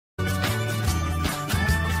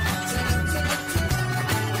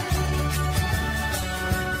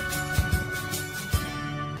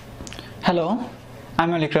Hello,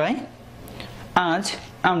 আমি অলিক রয়। আজ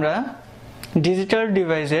আমরা ডিজিটাল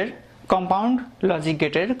ডিভাইসের কম্পাউন্ড লজিক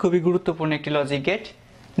গেটের খুবই গুরুত্বপূর্ণ একটি লজিক গেট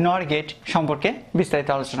নর গেট সম্পর্কে বিস্তারিত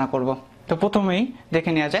আলোচনা করব। তো প্রথমেই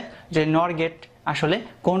দেখে নেওয়া যাক যে নর গেট আসলে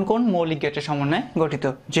কোন কোন মৌলিক গেটের সমন্বয়ে গঠিত।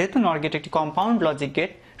 যেহেতু নর গেট একটি কম্পাউন্ড লজিক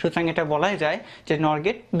গেট, সুতরাং এটা বলাই যায় যে নর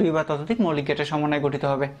গেট দুই বা ততোধিক মৌলিক গেটের সমন্বয়ে গঠিত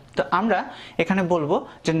হবে। তো আমরা এখানে বলবো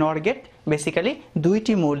যে নর গেট বেসিক্যালি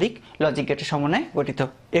দুইটি মৌলিক লজিক গেটের সমন্বয়ে গঠিত,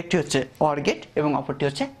 একটি হচ্ছে অর গেট এবং অপরটি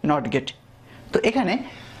হচ্ছে নট গেট। তো এখানে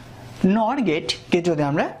নর গেটকে যদি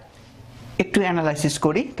আমরা একটু অ্যানালাইসিস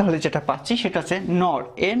করি তাহলে যেটা পাচ্ছি সেটা হচ্ছে নর,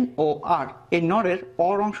 NOR। এই নরের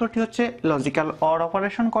অর অংশটি হচ্ছে লজিক্যাল অর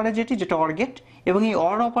অপারেশন করে যেটা অর গেট, এবং এই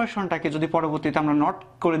অর অপারেশনটাকে যদি পরবর্তীতে আমরা নট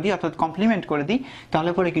করে দিই অর্থাৎ কমপ্লিমেন্ট করে দিই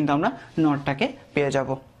তাহলে পরে কিন্তু আমরা নটটাকে পেয়ে যাব।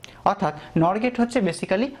 অর্থাৎ নর গেট হচ্ছে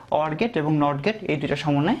বেসিক্যালি অর গেট এবং নট গেট এই দুইটা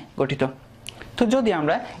সমন্বয়ে গঠিত। তো যদি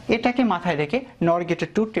আমরা এটাকে মাথায় রেখে নর গেটের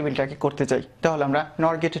ট্রুথ টেবিলটাকে করতে চাই তাহলে আমরা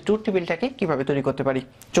নর গেটের ট্রুথ টেবিলটাকে কিভাবে তৈরি করতে পারি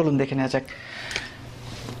চলুন দেখে নেওয়া যাক।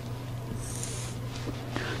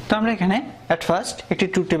 তো আমরা এখানে অ্যাট ফার্স্ট একটি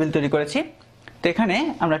ট্রুথ টেবিল তৈরি করেছি। তো এখানে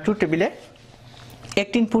আমরা ট্রুথ টেবিলে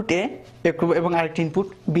একটি ইনপুট এ এবং আরেকটি ইনপুট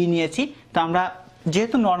বি নিয়েছি। তো আমরা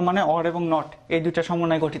যেহেতু নর মানে অর এবং নট এই দুইটা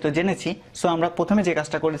সমন্বয়ে গঠিত জেনেছি, সো আমরা প্রথমে যে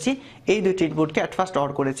কাজটা করেছি এই দুইটি ইনপুটকে অ্যাট ফার্স্ট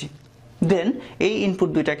অর করেছি, দেন এই ইনপুট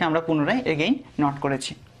দুইটাকে আমরা পুনরায় এগেইন নট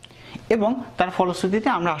করেছি, এবং তার ফলশ্রুতিতে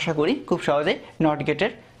আমরা আশা করি খুব সহজেই নট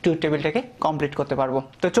গেটের ট্রুথ টেবিলটাকে কমপ্লিট করতে পারবো।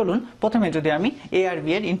 তো চলুন প্রথমে যদি আমি এ আর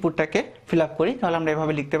বি এর ইনপুটটাকে ফিল আপ করি তাহলে আমরা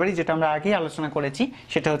এভাবে লিখতে পারি, যেটা আমরা আগেই আলোচনা করেছি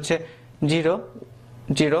সেটা হচ্ছে 0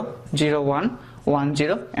 0 0 1 1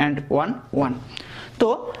 0 অ্যান্ড 1 1। তো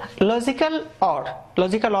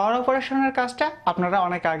লজিক্যাল অর অপারেশনের কাজটা আপনারা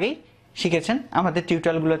অনেক আগেই শিখেছেন, আমাদের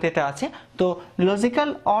টিউটোরিয়ালগুলোতে এটা আছে। তো লজিক্যাল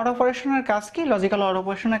অর অপারেশনের কাজ কি? লজিক্যাল অর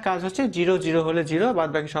অপারেশনের কাজ হচ্ছে 0 0 হলে 0, বাদ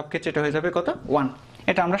বাকি সব ক্ষেত্রে এটা হয়ে যাবে কত? 1।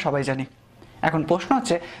 এটা আমরা সবাই জানি। এখন প্রশ্ন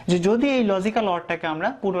হচ্ছে যে যদি এই লজিক্যাল অরটাকে আমরা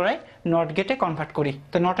পুনরায় নট গেটে কনভার্ট করি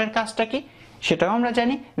তো নটের কাজটা কি সেটাও আমরা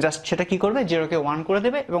জানি। জাস্ট সেটা কি করবে, 0কে 1 করে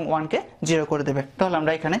দেবে এবং 1কে 0 করে দেবে। তাহলে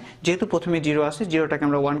আমরা এখানে যেহেতু প্রথমে 0 আছে, 0টাকে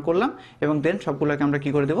আমরা 1 করলাম এবং দেন সবগুলোকে আমরা কি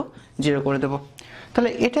করে দেব, 0 করে দেব। তাহলে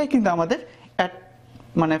এটাই কিন্তু আমাদের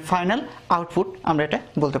মানে ফাইনাল আউটপুট আমরা এটা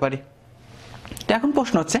বলতে পারি। তো এখন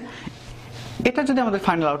প্রশ্ন হচ্ছে এটা যদি আমাদের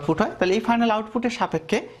ফাইনাল আউটপুট হয় তাহলে এই ফাইনাল আউটপুটের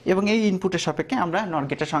সাপেক্ষে এবং এই ইনপুটের সাপেক্ষে আমরা নর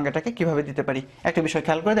গেটের সংজ্ঞাটাকে কিভাবে দিতে পারি। একটা বিষয়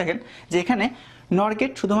খেয়াল করে দেখেন যে এখানে নর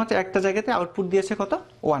গেট শুধুমাত্র একটা জায়গাতে আউটপুট দিয়েছে কত?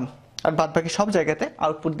 1, আর বাদ বাকি সব জায়গাতে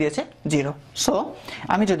আউটপুট দিয়েছে 0। সো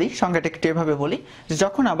আমি যদি সংজ্ঞাটা একটু এভাবে বলি যে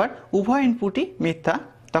যখন আবার উভয় ইনপুটই মিথ্যা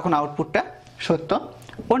তখন আউটপুটটা সত্য,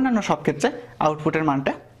 অন্যান্য সব ক্ষেত্রে আউটপুটের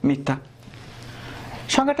মানটা মিথ্যা।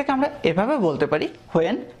 সংজ্ঞাটাকে আমরা এভাবে বলতে পারি,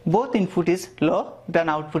 when both input is low then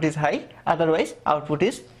output is high, otherwise output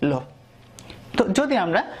is low। তো যদি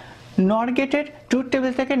আমরা নর গেটের ট্রুথ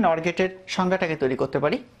টেবিল থেকে নর গেটের সংজ্ঞাটাকে তৈরি করতে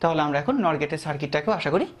পারি তাহলে আমরা এখন নর গেটের সার্কিটটাকেও আশা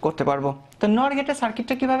করি করতে পারবো। তো নর গেটের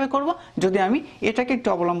সার্কিটটা কিভাবে করব, যদি আমি এটাকে একটু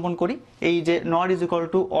অবলম্বন করি, এই যে নর is equal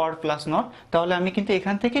to or plus নর, তাহলে আমি কিন্তু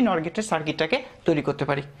এখান থেকে নর গেটের সার্কিটটাকে তৈরি করতে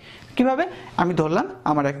পারি। কিভাবে? আমি ধরলাম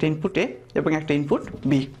আমার একটা ইনপুট এ এবং একটা ইনপুট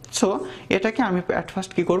বি। সো এটাকে আমি অ্যাট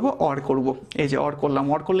ফার্স্ট কি করব, অর করব। এই যে অর করলাম,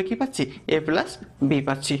 অর করলে কি পাচ্ছি, এ প্লাস বি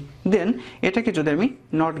পাচ্ছি। দেন এটাকে যদি আমি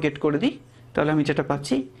নট গেট করে দিই তাহলে আমি যেটা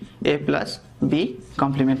পাচ্ছি এ প্লাস বি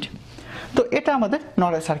কমপ্লিমেন্ট। তো এটা আমাদের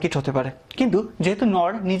নরের সার্কিট হতে পারে, কিন্তু যেহেতু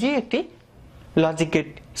নর নিজেই একটি লজিক গেট,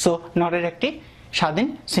 সো নরের একটি স্বাধীন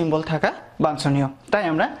সিম্বল থাকা বাঞ্ছনীয়। তাই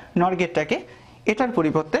আমরা নর গেটটাকে এটার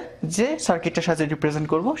পরিবর্তে যে সার্কিটটার সাথে রিপ্রেজেন্ট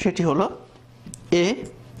করব সেটি হলো এ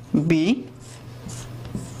বি,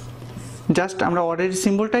 জাস্ট আমরা অরের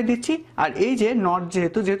সিম্বলটাই দিচ্ছি। আর এই যে নট,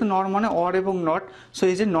 যেহেতু নর মানে অর এবং নট, সো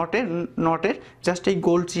এই যে নটের জাস্ট এই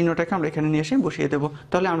গোল চিহ্নটাকে আমরা এখানে নিয়ে এসে বসিয়ে দেবো,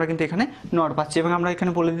 তাহলে আমরা কিন্তু এখানে নট পাচ্ছি। এবং আমরা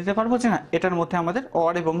এখানে বলে দিতে পারবো যে না, এটার মধ্যে আমাদের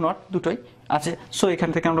অর এবং নট দুটোই আছে। সো এখান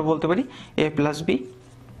থেকে আমরা বলতে পারি এ প্লাস বি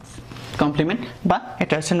কমপ্লিমেন্ট, বা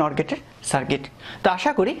এটা হচ্ছে নর গেটের সার্কিট। তো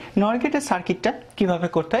আশা করি নর গেটের সার্কিটটা কিভাবে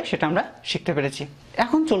করতে হয় সেটা আমরা শিখতে পেরেছি।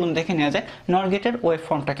 এখন চলুন দেখে নেওয়া যাক নর গেটের ওয়েভ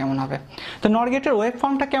ফর্মটা কেমন হবে। তো নর গেটের ওয়েভ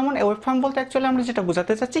ফর্মটা কেমন, ওয়েভ ফর্ম বলতে অ্যাকচুয়ালি আমরা যেটা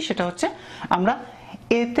বোঝাতে চাচ্ছি সেটা হচ্ছে আমরা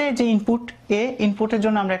এতে যে ইনপুট, এ ইনপুটের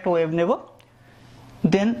জন্য আমরা একটা ওয়েভ নেব,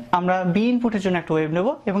 দেন আমরা বি ইনপুটের জন্য একটা ওয়েভ নেব,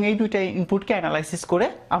 এবং এই দুইটা ইনপুটকে অ্যানালাইসিস করে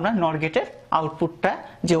আমরা নর গেটের আউটপুটটা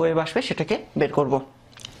যে ওয়েভ আসবে সেটাকে বের করব।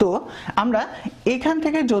 তো আমরা এখান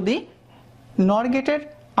থেকে যদি নর গেটের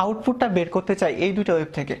আউটপুটটা বের করতে চাই এই দুটো ওয়েভ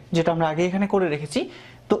থেকে, যেটা আমরা আগে এখানে করে রেখেছি,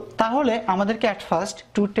 তো তাহলে আমাদেরকে অ্যাট ফার্স্ট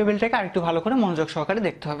ট্রুথ টেবিলটাকে আরেকটু ভালো করে মনোযোগ সহকারে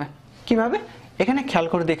দেখতে হবে। কিভাবে? এখানে খেয়াল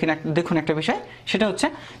করে দেখুন একটা বিষয়, সেটা হচ্ছে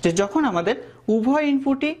যে যখন আমাদের উভয়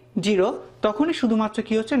ইনপুটই 0 তখনই শুধুমাত্র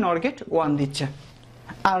কি হচ্ছে, নর গেট 1 দিচ্ছে,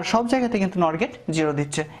 আর সব জায়গাতে কিন্তু নর গেট 0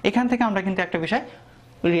 দিচ্ছে। এখান থেকে আমরা কিন্তু একটা বিষয়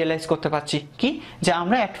রিয়েলাইজ করতে পারছি কি, যে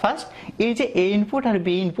আমরা এট ফার্স্ট এই যে এ ইনপুট আর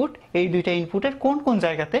বি ইনপুট এই দুইটা ইনপুটের কোন কোন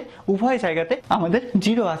জায়গাতে, উভয় জায়গাতে আমাদের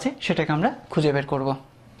 0 আছে সেটাকে আমরা খুঁজে বের করব।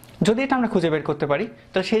 যদি এটা আমরা খুঁজে বের করতে পারি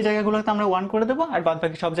তো সেই জায়গাগুলোতে আমরা 1 করে দেবো, আর বাদ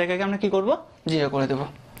বাকি সব জায়গাকে আমরা কি করব, 0 করে দেবো।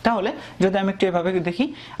 তাহলে যদি আমি একটু এভাবে দেখি,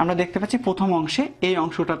 আমরা দেখতে পাচ্ছি প্রথম অংশে এই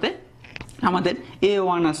অংশটাতে আমাদের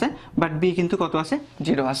A1 আছে, বাট B কিন্তু কত আছে,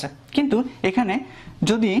 0 আছে। কিন্তু এখানে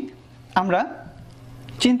যদি আমরা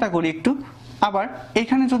চিন্তা করি একটু, আবার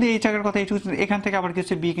এখানে যদি এই জায়গার কথা একটু, এখান থেকে আবার কি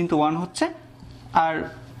হচ্ছে, B কিন্তু 1 হচ্ছে, আর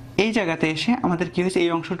এই জায়গাতে এসে আমাদের কি হয়েছে, এই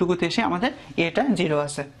অংশটুকুতে এসে আমাদের এটা 0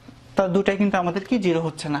 আছে। তা দুটাই কিন্তু আমাদের কি 0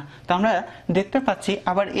 হচ্ছে না। তো আমরা দেখতে পাচ্ছি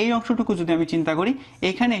আবার এই অংশটুকু যদি আমি চিন্তা করি,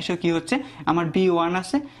 এখানে এসে কি হচ্ছে, আমার B1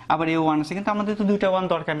 আছে, আবার A1 আছে, কিন্তু আমাদের তো দুইটা 1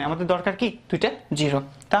 দরকার নেই, আমাদের দরকার কি দুইটা 0।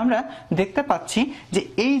 তা আমরা দেখতে পাচ্ছি যে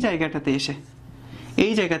এই জায়গাটাতে এসে,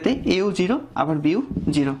 এই জায়গাতে এও 0 আবার বিও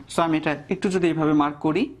 0। সো আমি এটা একটু যদি এইভাবে মার্ক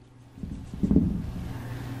করি,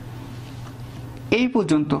 এই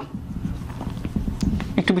পর্যন্ত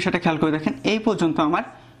একটু বিষয়টা খেয়াল করে দেখেন, এই পর্যন্ত আমার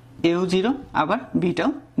এও 0 আবার বিটাও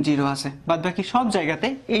 0 আছে। বাদ বাকি সব জায়গাতে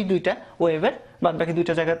এই দুইটা ওয়েভের বাদ বাকি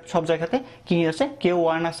দুইটা জায়গা, সব জায়গাতে কি আছে, কেউ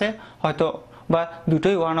 1 আছে হয়তো, বা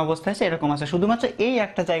দুটোই 1 অবস্থায় আছে, এরকম আছে। শুধুমাত্র এই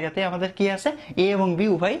একটা জায়গাতে আমাদের কি আছে, এ এবং বি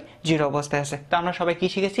উভয় 0 অবস্থায় আছে। তো আমরা সবাই কি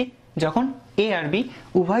শিখেছি, যখন এ আর বি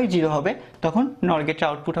উভয় 0 হবে তখন নর গেটের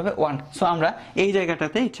আউটপুট হবে 1। সো আমরা এই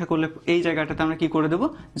জায়গাটাতে ইচ্ছা করলে এই জায়গাটাতে আমরা কি করে দেবো,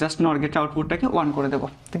 জাস্ট নর গেটের আউটপুটটাকে 1 করে দেবো।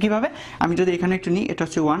 তো কিভাবে, আমি যদি এখানে একটু নিই, এটা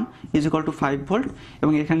হচ্ছে 1 = 5 ভোল্ট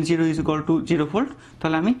এবং এখানে 0 = 0 ভোল্ট,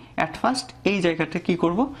 তাহলে আমি অ্যাট ফার্স্ট এই জায়গাটা কি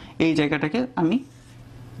করব, এই জায়গাটাকে আমি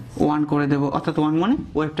 1 করে দেবো, অর্থাৎ 1 মানে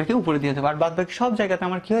ওয়েভটাকে উপরে দিয়ে দেবো, আর বাদ বাকি সব জায়গাতে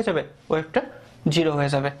আমার কি হয়ে যাবে, ওয়েভটা 0 হয়ে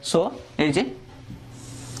যাবে। সো এই যে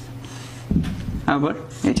আবার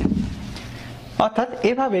এই যে, অর্থাৎ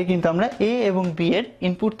এভাবে কিন্তু আমরা এ এবং বি এর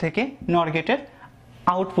ইনপুট থেকে নর গেটের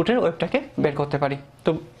আউটপুটের ওয়েভটাকে বের করতে পারি।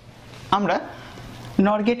 তো আমরা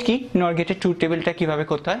নর গেট কি, নর গেটের ট্রুথ টেবিলটা কিভাবে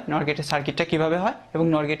করতে হয়, নর গেটের সার্কিটটা কিভাবে হয় এবং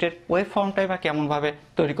নর গেটের ওয়েভ ফর্মটাই বা কেমনভাবে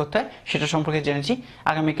তৈরি করতে হয় সেটা সম্পর্কে জেনেছি।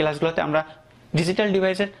 আগামী ক্লাসগুলোতে আমরা ডিজিটাল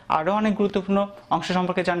ডিভাইসের আরও অনেক গুরুত্বপূর্ণ অংশ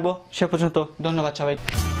সম্পর্কে জানবো। সে পর্যন্ত ধন্যবাদ সবাই।